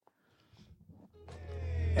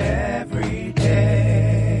Every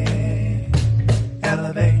day,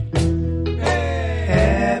 elevate.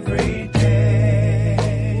 Every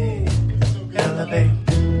day, elevate.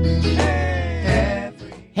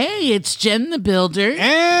 Hey, it's Jen the Builder.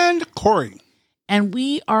 And Corey. And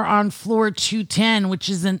we are on floor 210, which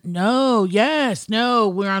isn't,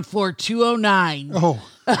 we're on floor 209. Oh,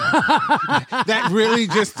 that really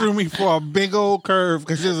just threw me for a big old curve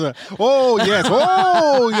because there's oh, yes.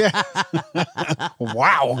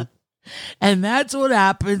 Wow. And that's what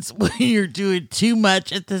happens when you're doing too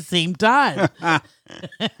much at the same time.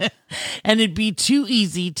 And it'd be too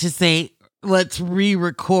easy to say, let's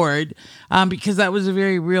re-record, because that was a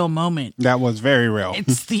very real moment. That was very real.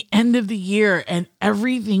 It's the end of the year and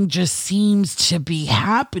everything just seems to be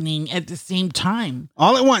happening at the same time.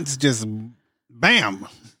 All at once, just bam.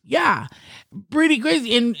 Yeah, pretty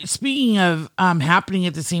crazy. And speaking of happening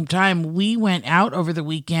at the same time, we went out over the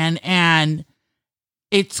weekend and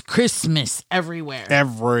it's Christmas everywhere. And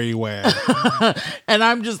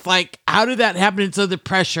I'm just like, how did that happen? And so the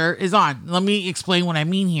pressure is on. Let me explain what I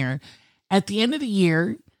mean here. At the end of the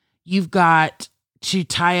year, you've got to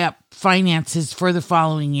tie up finances for the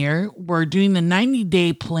following year. We're doing the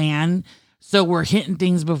 90-day plan, so we're hitting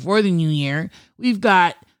things before the new year. We've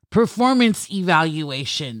got performance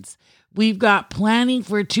evaluations. We've got planning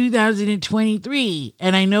for 2023.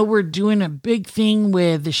 And I know we're doing a big thing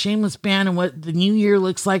with the Shameless Band and what the new year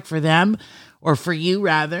looks like for them, or for you,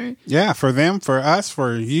 rather. Yeah, for them, for us,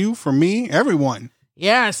 for you, for me, everyone.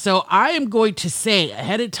 Yeah, so I am going to say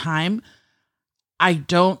ahead of time, I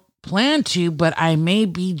don't plan to, but I may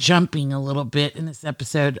be jumping a little bit in this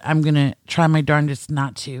episode. I'm going to try my darndest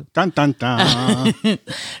not to. Dun, dun, dun.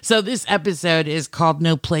 So this episode is called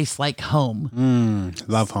No Place Like Home.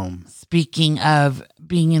 Love home. Speaking of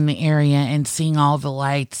being in the area and seeing all the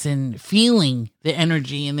lights and feeling the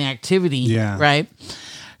energy and the activity, yeah. Right?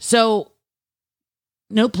 So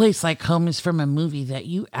No Place Like Home is from a movie that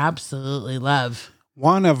you absolutely love.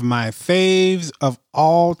 One of my faves of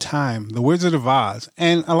all time, The Wizard of Oz.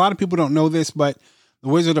 And a lot of people don't know this, but The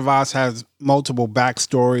Wizard of Oz has multiple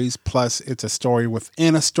backstories, plus it's a story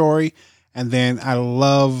within a story. And then I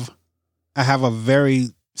have a very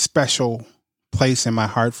special place in my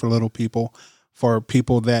heart for little people, for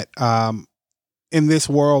people that in this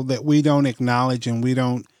world that we don't acknowledge and we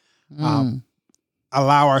don't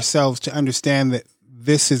allow ourselves to understand that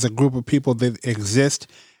this is a group of people that exist.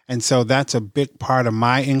 And so that's a big part of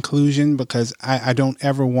my inclusion, because I don't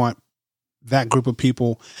ever want that group of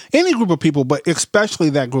people, any group of people, but especially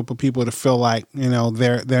that group of people, to feel like,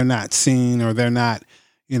 they're not seen or they're not,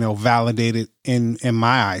 validated in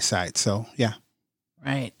my eyesight. So, yeah.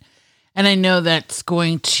 Right. And I know that's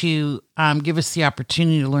going to give us the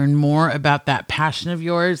opportunity to learn more about that passion of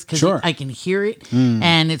yours, because sure. I can hear it.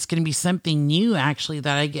 And it's going to be something new, actually,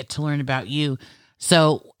 that I get to learn about you.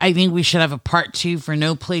 So I think we should have a part 2 for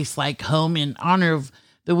No Place Like Home in honor of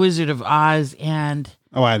The Wizard of Oz. And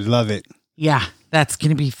oh, I love it. Yeah, that's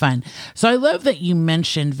going to be fun. So I love that you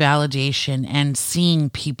mentioned validation and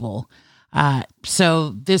seeing people.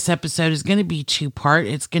 So this episode is going to be 2-part.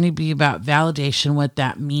 It's going to be about validation, what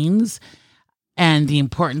that means and the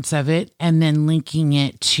importance of it, and then linking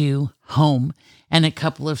it to home and a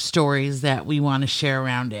couple of stories that we want to share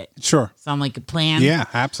around it. Sure. Sound like a plan? Yeah,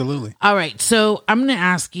 absolutely. All right. So I'm going to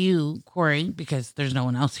ask you, Corey, because there's no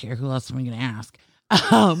one else here. Who else am I going to ask?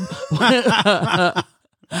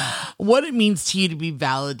 What it means to you to be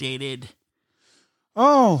validated.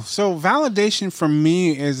 Oh, so validation for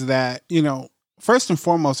me is that, first and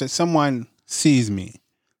foremost, that someone sees me,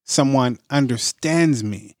 someone understands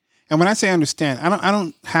me. And when I say understand, I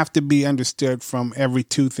don't have to be understood from every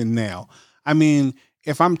tooth and nail. I mean,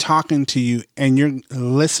 if I'm talking to you and you're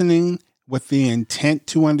listening with the intent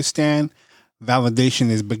to understand, validation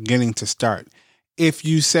is beginning to start. If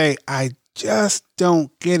you say, I just don't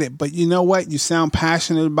get it, but you know what? You sound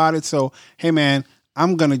passionate about it. So, hey, man,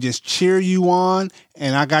 I'm going to just cheer you on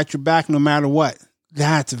and I got your back no matter what.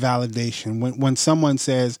 That's validation. When someone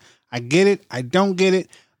says, I get it, I don't get it,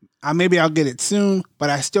 maybe I'll get it soon, but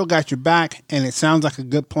I still got your back and it sounds like a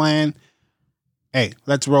good plan. Hey,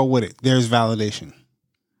 let's roll with it. There's validation.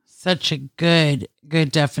 Such a good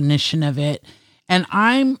definition of it. And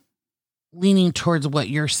I'm leaning towards what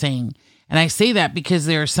you're saying. And I say that because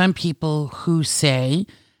there are some people who say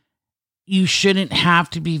you shouldn't have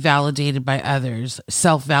to be validated by others.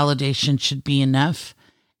 Self-validation should be enough,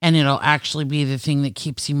 and it'll actually be the thing that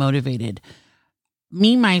keeps you motivated.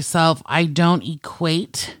 Me, myself, I don't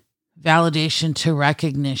equate validation to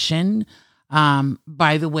recognition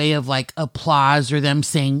by the way of like applause or them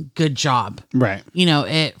saying good job. Right.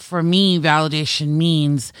 For me, validation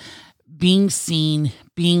means being seen,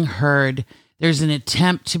 being heard. There's an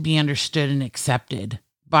attempt to be understood and accepted,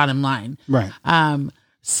 bottom line. Right.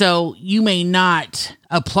 So you may not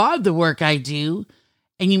applaud the work I do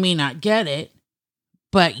and you may not get it,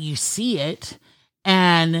 but you see it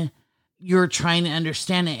and you're trying to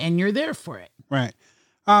understand it and you're there for it. Right.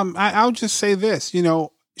 I'll just say this,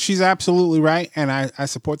 she's absolutely right. And I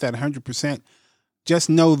support that 100%.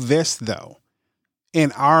 Just know this, though.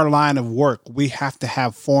 In our line of work, we have to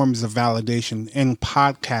have forms of validation in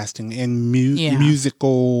podcasting, in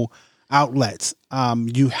musical outlets.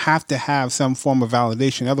 You have to have some form of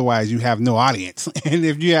validation. Otherwise, you have no audience. And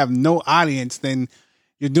if you have no audience, then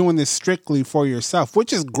you're doing this strictly for yourself,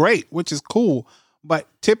 which is great, which is cool. But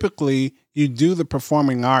typically, you do the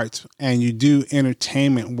performing arts and you do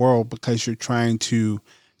entertainment world because you're trying to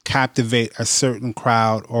captivate a certain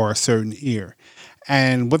crowd or a certain ear.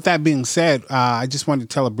 And with that being said, I just wanted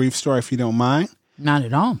to tell a brief story, if you don't mind. Not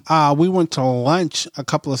at all. We went to lunch a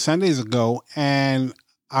couple of Sundays ago, and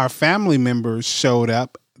our family members showed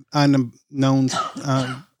up unknown.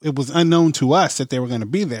 It was unknown to us that they were going to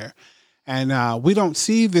be there. And we don't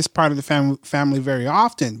see this part of the family very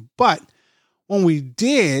often. But when we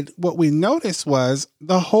did, what we noticed was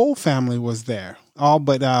the whole family was there, all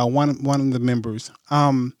but one of the members.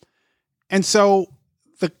 And so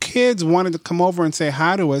the kids wanted to come over and say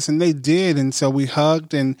hi to us, and they did. And so we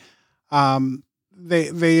hugged, and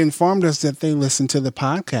they informed us that they listened to the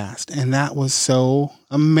podcast. And that was so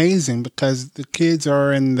amazing because the kids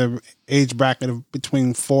are in the age bracket of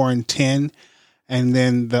between 4 and 10. And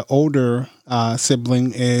then the older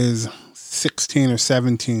sibling is 16 or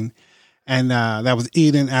 17. And that was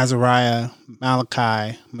Eden, Azariah,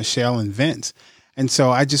 Malachi, Michelle, and Vince. And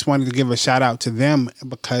so I just wanted to give a shout out to them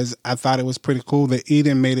because I thought it was pretty cool that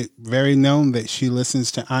Eden made it very known that she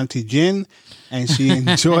listens to Auntie Jen and she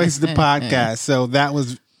enjoys the podcast. So that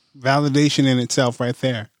was validation in itself right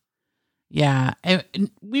there. Yeah.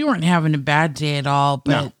 We weren't having a bad day at all,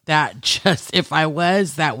 but that just, if I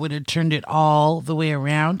was, that would have turned it all the way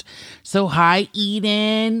around. So hi,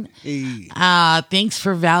 Eden. Hey. Thanks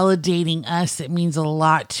for validating us. It means a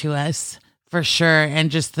lot to us. For sure.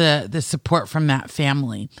 And just the support from that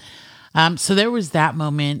family. So there was that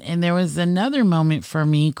moment. And there was another moment for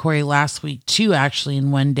me, Corey, last week too, actually,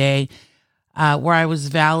 in one day, where I was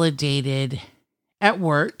validated at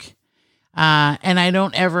work. And I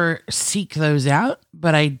don't ever seek those out,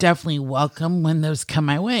 but I definitely welcome when those come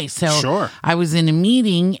my way. So sure. I was in a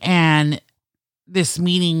meeting and this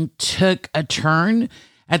meeting took a turn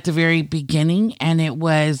at the very beginning, and it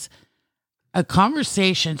was a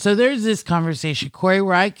conversation. So there's this conversation, Corey,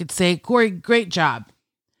 where I could say, Corey, great job.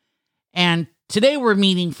 And today we're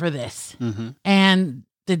meeting for this. Mm-hmm. And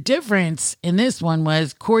the difference in this one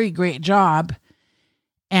was, Corey, great job.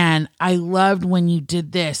 And I loved when you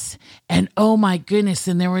did this. And oh my goodness.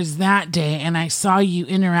 And there was that day. And I saw you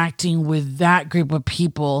interacting with that group of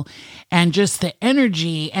people and just the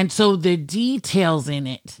energy. And so the details in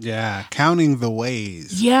it. Yeah. Counting the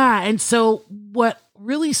ways. Yeah. And so what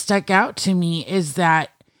really stuck out to me is that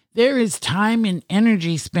there is time and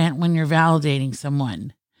energy spent when you're validating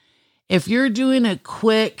someone. If you're doing a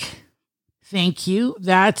quick thank you,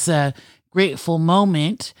 that's a grateful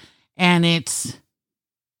moment and it's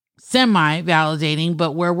semi-validating,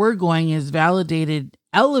 but where we're going is validated,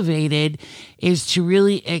 elevated is to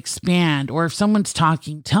really expand. Or if someone's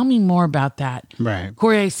talking, tell me more about that. Right.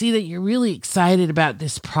 Corey, I see that you're really excited about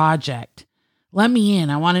this project. Let me in.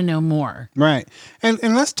 I want to know more. Right. And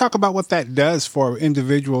let's talk about what that does for an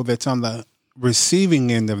individual that's on the receiving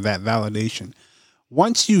end of that validation.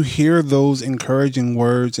 Once you hear those encouraging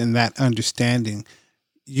words and that understanding,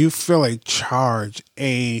 you feel a charge,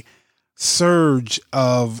 a surge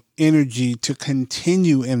of energy to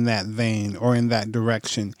continue in that vein or in that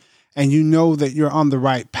direction. And you know that you're on the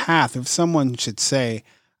right path. If someone should say,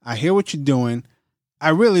 I hear what you're doing, I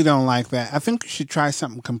really don't like that. I think you should try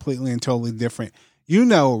something completely and totally different. You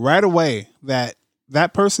know right away that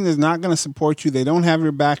that person is not going to support you. They don't have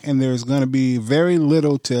your back, and there's going to be very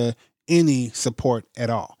little to any support at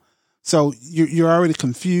all. So you're already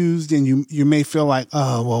confused, and you may feel like,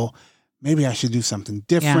 oh, well, maybe I should do something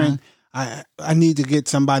different. Yeah. I need to get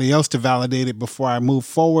somebody else to validate it before I move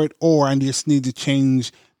forward, or I just need to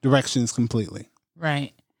change directions completely.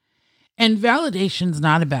 Right. And validation's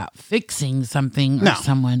not about fixing something or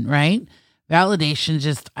someone, right? Validation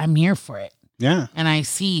just, I'm here for it. Yeah. And I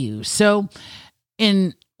see you. So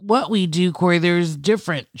in what we do, Corey, there's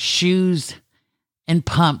different shoes and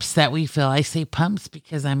pumps that we fill. I say pumps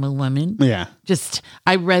because I'm a woman. Yeah.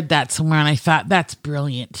 I read that somewhere and I thought, that's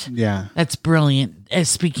brilliant. Yeah. That's brilliant. As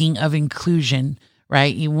speaking of inclusion,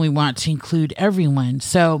 right? We want to include everyone.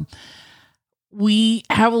 So we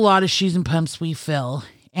have a lot of shoes and pumps we fill,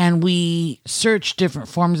 and we search different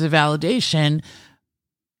forms of validation.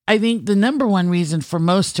 I think the number one reason for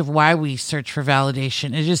most of why we search for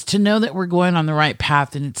validation is just to know that we're going on the right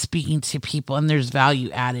path and it's speaking to people and there's value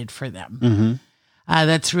added for them. Mm-hmm.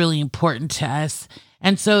 That's really important to us.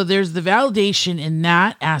 And so there's the validation in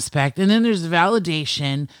that aspect. And then there's the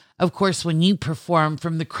validation, of course, when you perform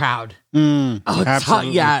from the crowd.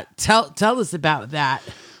 Absolutely. Tell us about that.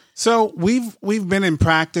 So we've been in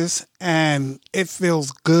practice and it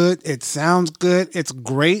feels good. It sounds good. It's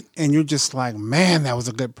great. And you're just like, man, that was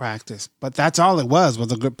a good practice. But that's all it was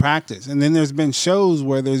a good practice. And then there's been shows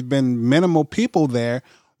where there's been minimal people there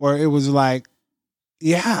where it was like,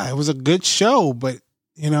 yeah, it was a good show, but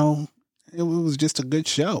it was just a good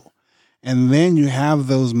show. And then you have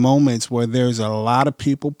those moments where there's a lot of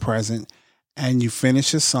people present and you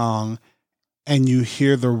finish a song and you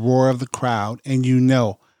hear the roar of the crowd and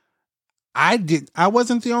I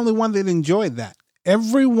wasn't the only one that enjoyed that.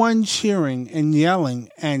 Everyone cheering and yelling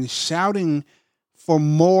and shouting for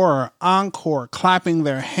more, encore, clapping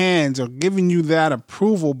their hands or giving you that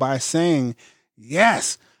approval by saying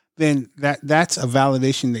yes, then that's a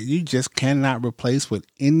validation that you just cannot replace with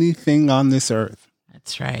anything on this earth.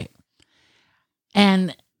 That's right.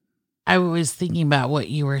 And I was thinking about what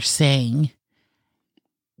you were saying.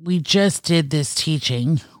 We just did this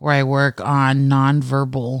teaching where I work on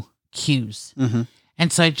nonverbal cues. Mm-hmm.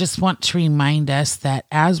 And so I just want to remind us that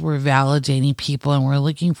as we're validating people and we're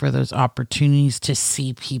looking for those opportunities to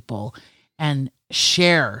see people and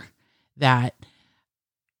share that,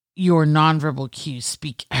 your nonverbal cues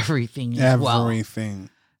speak everything as well. Everything.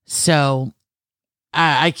 So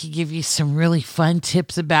I could give you some really fun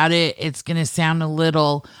tips about it. It's going to sound a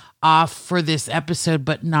little off for this episode,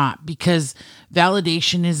 but not, because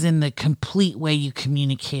validation is in the complete way you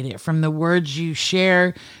communicate it, from the words you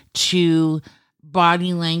share to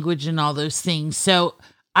body language and all those things. So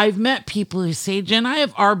I've met people who say, Jen, I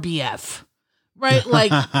have RBF, right?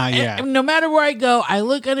 Like, yeah. No matter where I go, I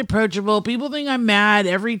look unapproachable. People think I'm mad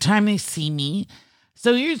every time they see me.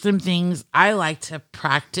 So here's some things I like to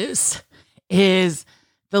practice is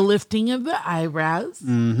the lifting of the eyebrows,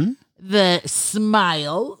 Mm-hmm. the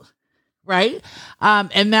smile, right?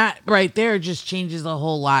 And that right there just changes a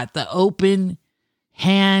whole lot. The open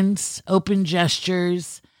hands, open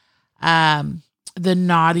gestures, the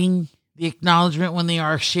nodding, the acknowledgement when they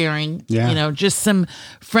are sharing, just some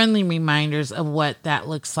friendly reminders of what that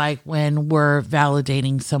looks like when we're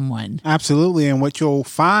validating someone. Absolutely. And what you'll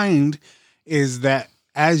find is that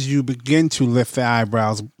as you begin to lift the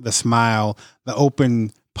eyebrows, the smile, the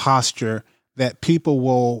open posture, that people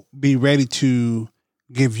will be ready to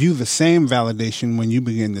give you the same validation when you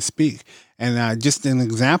begin to speak. And just an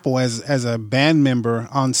example, as a band member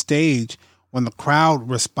on stage, when the crowd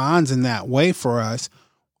responds in that way for us,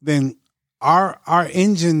 then our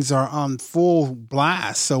engines are on full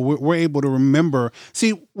blast. So we're able to remember.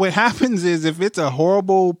 See, what happens is if it's a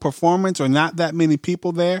horrible performance or not that many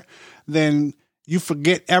people there, then you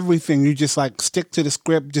forget everything. You just like stick to the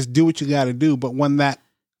script, just do what you got to do. But when that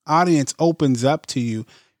audience opens up to you,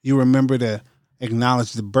 you remember to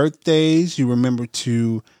acknowledge the birthdays. You remember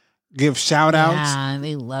to give shout outs. Yeah,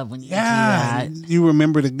 they love when you do that. You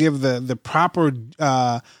remember to give the proper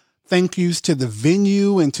thank yous to the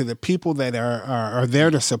venue and to the people that are there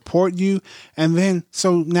to support you. And then,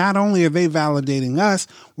 so not only are they validating us,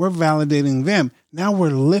 we're validating them. Now we're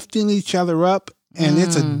lifting each other up, and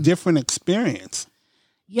it's a different experience.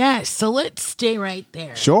 Yeah, so let's stay right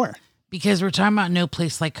there. Sure. Because we're talking about No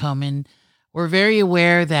Place Like Home, and we're very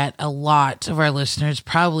aware that a lot of our listeners,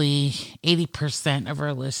 probably 80% of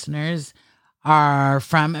our listeners, are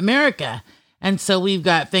from America. And so we've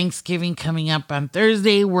got Thanksgiving coming up on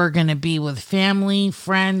Thursday. We're going to be with family,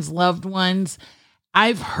 friends, loved ones.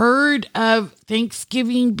 I've heard of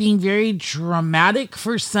Thanksgiving being very dramatic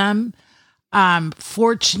for some.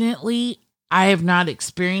 Fortunately, I have not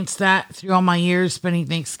experienced that through all my years spending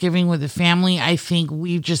Thanksgiving with the family. I think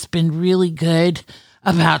we've just been really good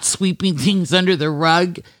about sweeping things under the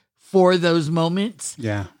rug for those moments.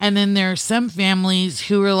 Yeah. And then there are some families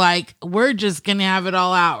who are like, we're just going to have it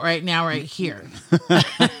all out right now, right here.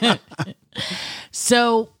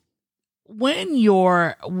 So when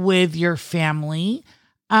you're with your family,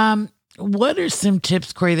 what are some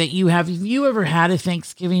tips, Corey, that you have? Have you ever had a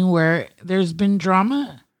Thanksgiving where there's been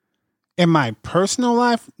drama? In my personal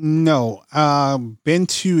life, no. Been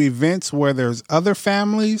to events where there's other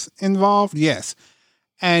families involved, yes.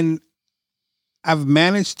 And I've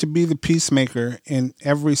managed to be the peacemaker in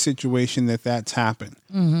every situation that's happened.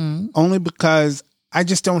 Mm-hmm. Only because I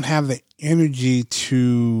just don't have the energy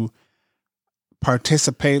to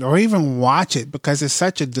participate or even watch it because it's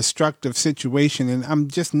such a destructive situation. And I'm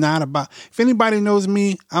just not about, if anybody knows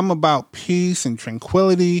me, I'm about peace and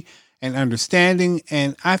tranquility and understanding.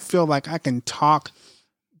 And I feel like I can talk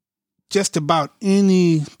just about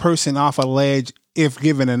any person off a ledge if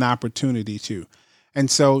given an opportunity to. And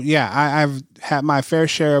so, yeah, I've had my fair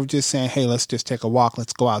share of just saying, hey, let's just take a walk.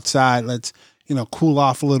 Let's go outside. Let's, cool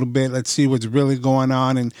off a little bit. Let's see what's really going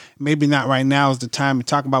on. And maybe not right now is the time to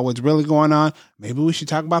talk about what's really going on. Maybe we should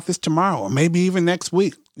talk about this tomorrow or maybe even next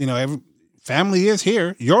week. Every family is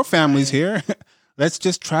here. Your family's here. Let's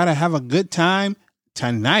just try to have a good time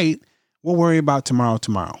tonight. We'll worry about tomorrow.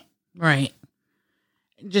 Right.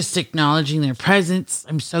 Just acknowledging their presence.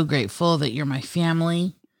 I'm so grateful that you're my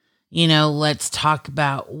family. Let's talk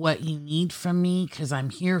about what you need from me because I'm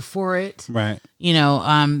here for it. Right.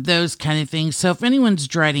 Those kind of things. So if anyone's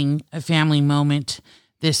dreading a family moment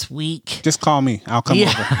this week, just call me. I'll come over.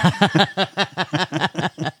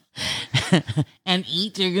 And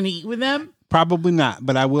eat. You're going to eat with them? Probably not,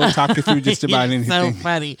 but I will talk you through just about anything. So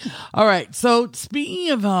funny. All right. So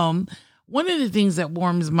speaking of home, one of the things that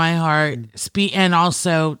warms my heart, and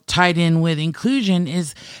also tied in with inclusion,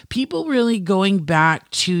 is people really going back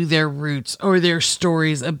to their roots or their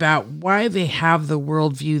stories about why they have the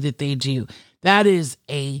worldview that they do. That is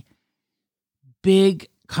a big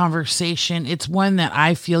conversation. It's one that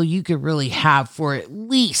I feel you could really have for at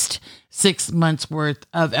least 6 months worth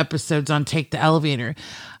of episodes on Take the Elevator.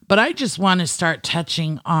 But I just want to start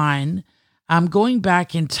touching on going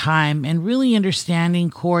back in time and really understanding,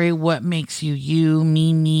 Corey, what makes you you,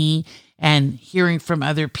 me, and hearing from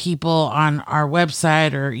other people on our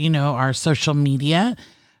website or, our social media.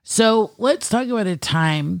 So let's talk about a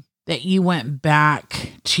time that you went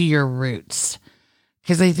back to your roots,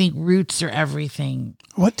 because I think roots are everything.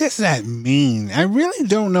 What does that mean? I really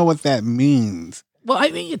don't know what that means. Well,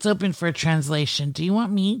 I think it's open for a translation. Do you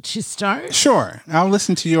want me to start? Sure. I'll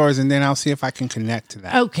listen to yours and then I'll see if I can connect to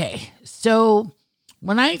that. Okay. So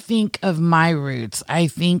when I think of my roots, I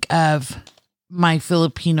think of my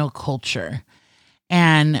Filipino culture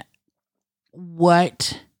and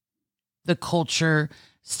what the culture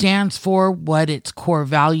stands for, what its core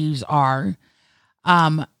values are.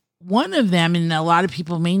 One of them, and a lot of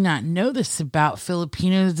people may not know this about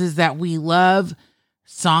Filipinos, is that we love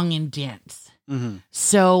song and dance. Mm-hmm.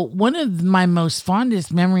 So one of my most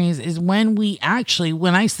fondest memories is when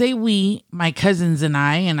I say we, my cousins and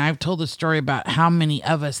I've told a story about how many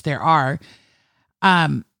of us there are.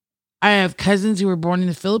 I have cousins who were born in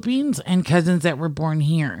the Philippines and cousins that were born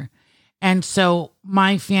here. And so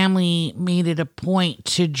my family made it a point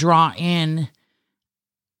to draw in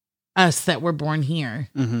us that were born here,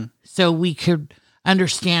 mm-hmm. so we could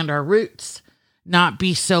understand our roots, not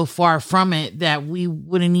be so far from it that we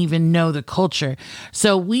wouldn't even know the culture.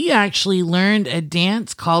 So we actually learned a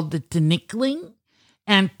dance called the tinikling,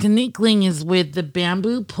 and tinikling is with the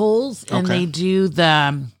bamboo poles, and they do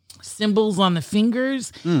the symbols on the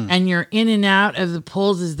fingers, and you're in and out of the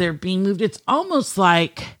poles as they're being moved. It's almost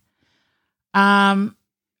like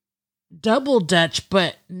double Dutch,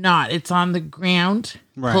 but not. It's on the ground,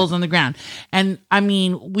 poles on the ground. And I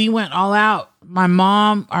mean, we went all out. My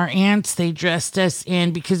mom, our aunts, they dressed us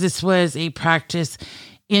in, because this was a practice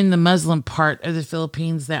in the Muslim part of the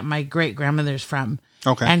Philippines that my great grandmother's from.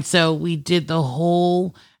 Okay. And so we did the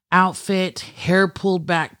whole outfit, hair pulled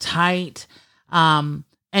back tight, and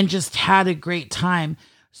just had a great time.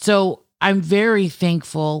 So I'm very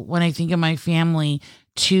thankful when I think of my family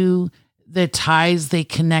to the ties they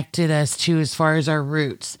connected us to as far as our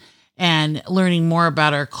roots and learning more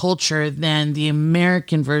about our culture than the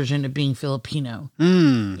American version of being Filipino.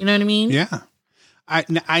 You know what I mean? Yeah.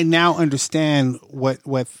 I now understand what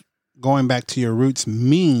going back to your roots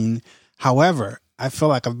mean. However, I feel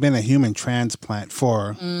like I've been a human transplant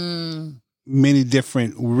for many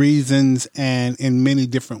different reasons and in many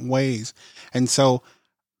different ways. And so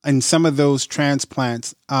in some of those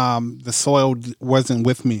transplants, the soil wasn't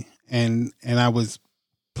with me. And I was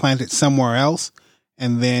planted somewhere else,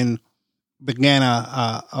 and then began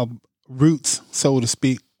a roots, so to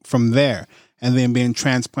speak, from there, and then being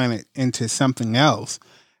transplanted into something else.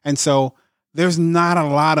 And so there's not a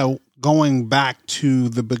lot of going back to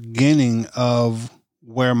the beginning of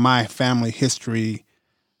where my family history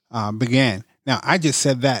began. Now, I just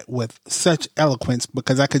said that with such eloquence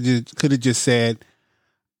because I could have just said,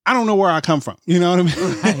 I don't know where I come from. You know what I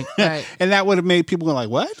mean? Right. And that would have made people go like,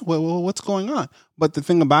 what? Well, what's going on? But the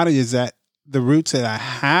thing about it is that the roots that I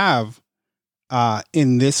have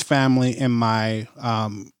in this family, in my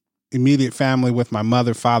immediate family with my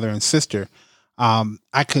mother, father, and sister,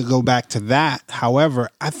 I could go back to that. However,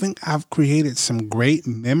 I think I've created some great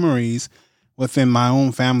memories within my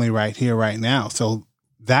own family right here, right now. So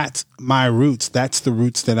that's my roots. That's the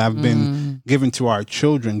roots that I've been given to our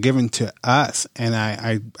children, given to us. And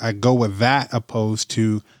I go with that opposed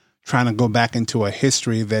to trying to go back into a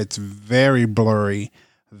history that's very blurry,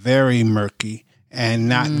 very murky, and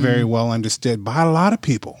not very well understood by a lot of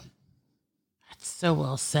people. That's so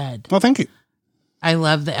well said. Well, thank you. I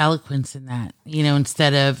love the eloquence in that,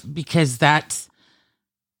 instead of, because that's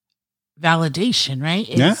validation, right?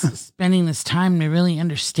 It's spending this time to really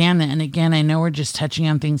understand that. And again, I know we're just touching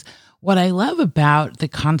on things. What I love about the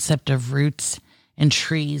concept of roots and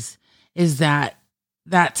trees is that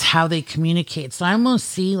that's how they communicate. So I almost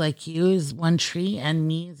see like you as one tree and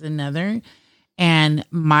me as another, and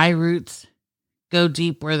my roots go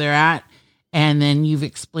deep where they're at. And then you've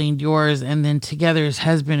explained yours, and then together as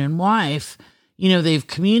husband and wife, they've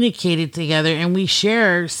communicated together, and we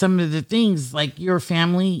share some of the things like your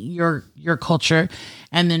family, your culture,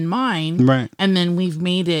 and then mine. Right. And then we've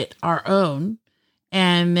made it our own,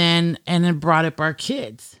 and then brought up our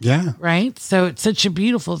kids. Yeah. Right. So it's such a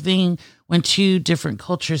beautiful thing when two different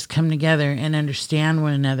cultures come together and understand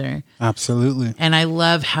one another. Absolutely. And I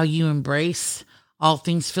love how you embrace all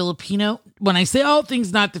things Filipino. When I say all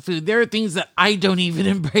things, not the food, there are things that I don't even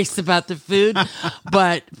embrace about the food.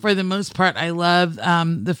 But for the most part, I love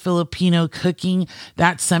the Filipino cooking.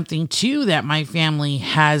 That's something too that my family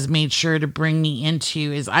has made sure to bring me into,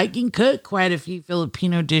 is I can cook quite a few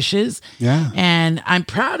Filipino dishes. Yeah. And I'm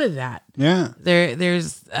proud of that. Yeah.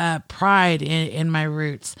 There's pride in my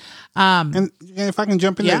roots. And if I can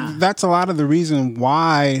jump in there, that's a lot of the reason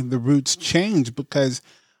why the roots change, because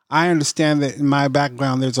I understand that in my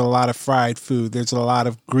background, there's a lot of fried food. There's a lot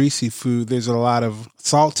of greasy food. There's a lot of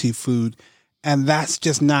salty food. And that's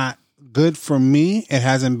just not good for me. It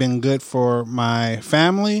hasn't been good for my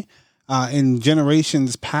family in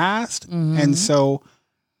generations past. And so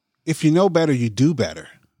if you know better, you do better.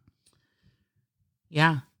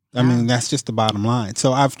 Yeah. I mean, that's just the bottom line.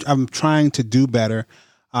 So I'm trying to do better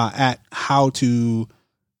at how to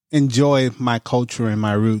enjoy my culture and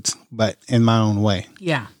my roots, but in my own way.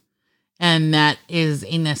 Yeah. And that is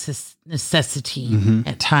a necessity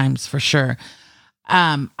at times, for sure.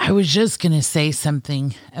 I was just going to say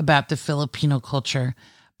something about the Filipino culture,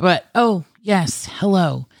 but yes,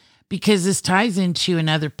 hello. Because this ties into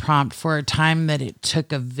another prompt for a time that it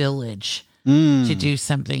took a village to do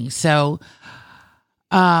something. So,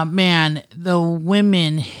 man, the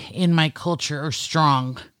women in my culture are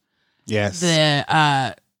strong. Yes.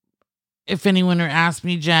 If anyone were asked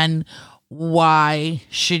me, Jen, why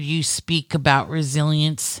should you speak about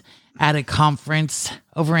resilience at a conference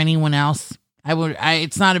over anyone else?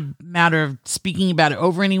 It's not a matter of speaking about it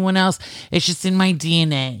over anyone else. It's just in my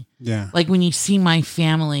DNA. Yeah. Like when you see my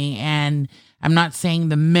family, and I'm not saying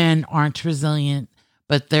the men aren't resilient,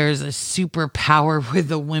 but there's a superpower with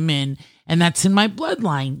the women, and that's in my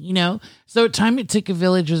bloodline, So at time it took a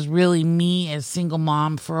village was really me as single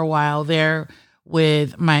mom for a while there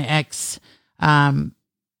with my ex,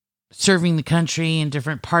 serving the country in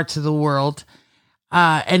different parts of the world.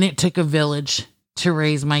 And it took a village to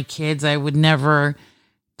raise my kids. I would never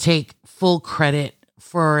take full credit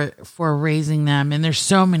for raising them. And there's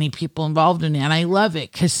so many people involved in it. And I love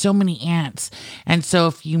it because so many aunts. And so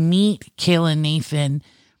if you meet Kayla and Nathan,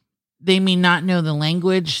 they may not know the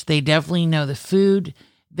language. They definitely know the food.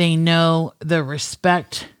 They know the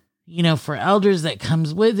respect, for elders that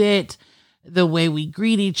comes with it, the way we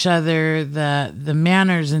greet each other, the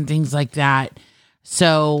manners and things like that.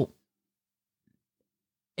 So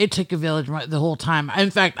it took a village the whole time. In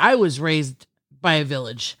fact, I was raised by a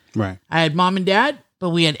village. Right. I had mom and dad, but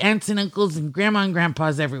we had aunts and uncles and grandma and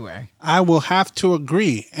grandpas everywhere. I will have to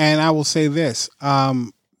agree. And I will say this,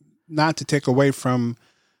 not to take away from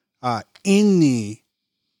any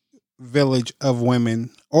village of women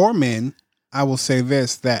or men, I will say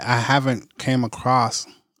this, that I haven't came across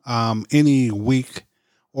any weak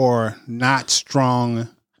or not strong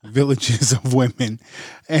villages of women.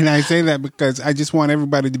 And I say that because I just want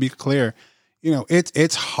everybody to be clear.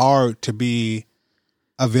 It's hard to be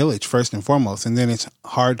a village first and foremost, and then it's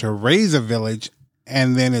hard to raise a village,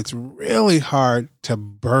 and then it's really hard to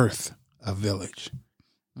birth a village.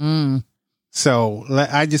 So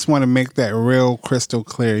I just want to make that real crystal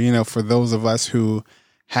clear, for those of us who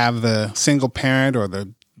have the single parent or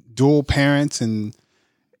the dual parents, and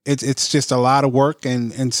it's just a lot of work.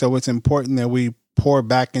 And so it's important that we pour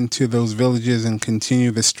back into those villages and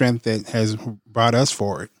continue the strength that has brought us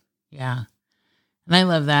forward. Yeah. And I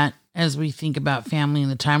love that as we think about family and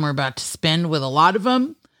the time we're about to spend with a lot of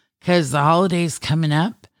them, because the holidays coming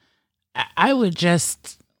up. I would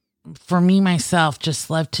just, for me, myself, just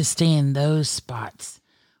love to stay in those spots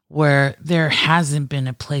where there hasn't been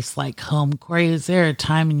a place like home. Corey, is there a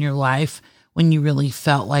time in your life when you really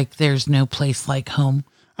felt like there's no place like home?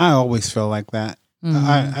 I always feel like that.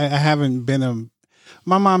 I haven't been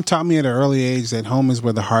my mom taught me at an early age that home is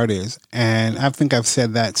where the heart is. And I think I've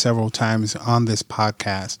said that several times on this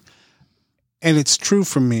podcast. And it's true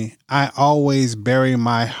for me. I always bury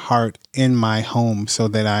my heart in my home so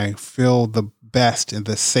that I feel the best and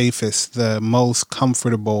the safest, the most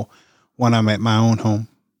comfortable when I'm at my own home.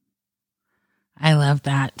 I love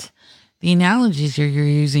that. The analogies you're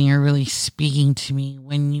using are really speaking to me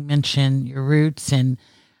when you mention your roots and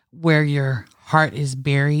where your heart is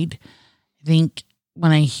buried. I think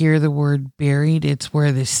when I hear the word buried, it's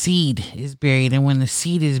where the seed is buried. And when the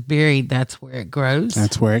seed is buried, that's where it grows.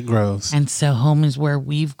 That's where it grows. And so home is where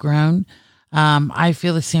we've grown. I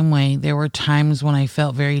feel the same way. There were times when I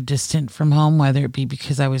felt very distant from home, whether it be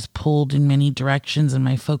because I was pulled in many directions and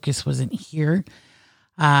my focus wasn't here.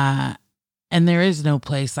 And there is no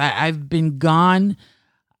place. I've been gone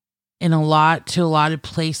to a lot of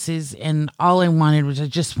places, and all I wanted was I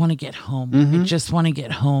just want to get home. I just want to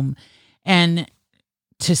get home. And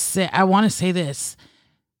I want to say this,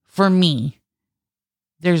 for me,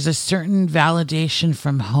 there's a certain validation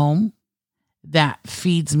from home that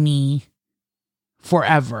feeds me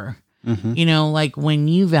forever. You know, like when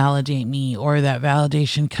you validate me, or that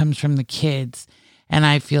validation comes from the kids and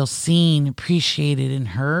I feel seen, appreciated, and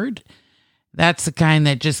heard, that's the kind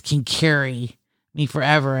that just can carry me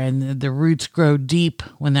forever. And the roots grow deep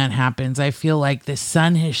when that happens. I feel like the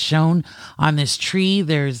sun has shone on this tree.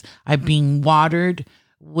 I'm being watered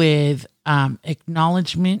with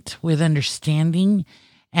acknowledgement, with understanding,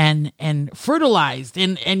 and fertilized.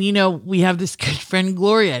 And you know, we have this good friend,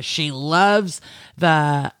 Gloria. She loves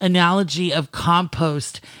the analogy of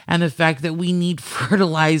compost and the fact that we need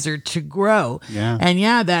fertilizer to grow. Yeah. And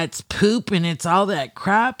yeah, that's poop and it's all that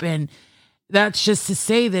crap. And that's just to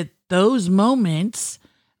say that those moments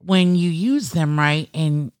when you use them right,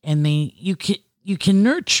 and you can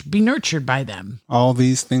be nurtured by them. All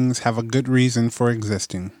these things have a good reason for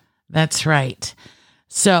existing. That's right.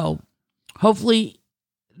 So hopefully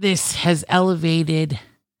this has elevated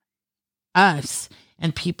us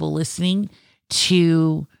and people listening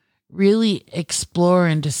to really explore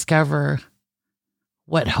and discover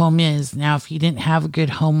what home is. Now, if you didn't have a good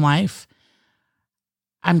home life,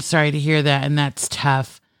 I'm sorry to hear that, and that's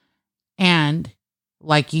tough. And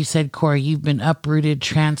like you said, Corey, you've been uprooted,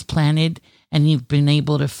 transplanted, and you've been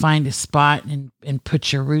able to find a spot and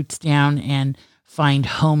put your roots down and find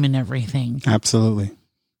home in everything. Absolutely.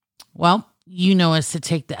 Well, you know us to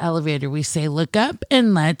take the elevator. We say, look up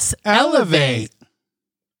and let's elevate.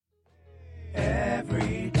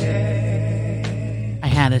 Every day. I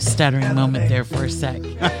had a stuttering moment there for a sec.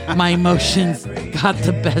 My emotions got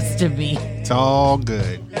the best of me. It's all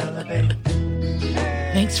good.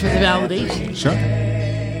 Thanks for the validation. Sure.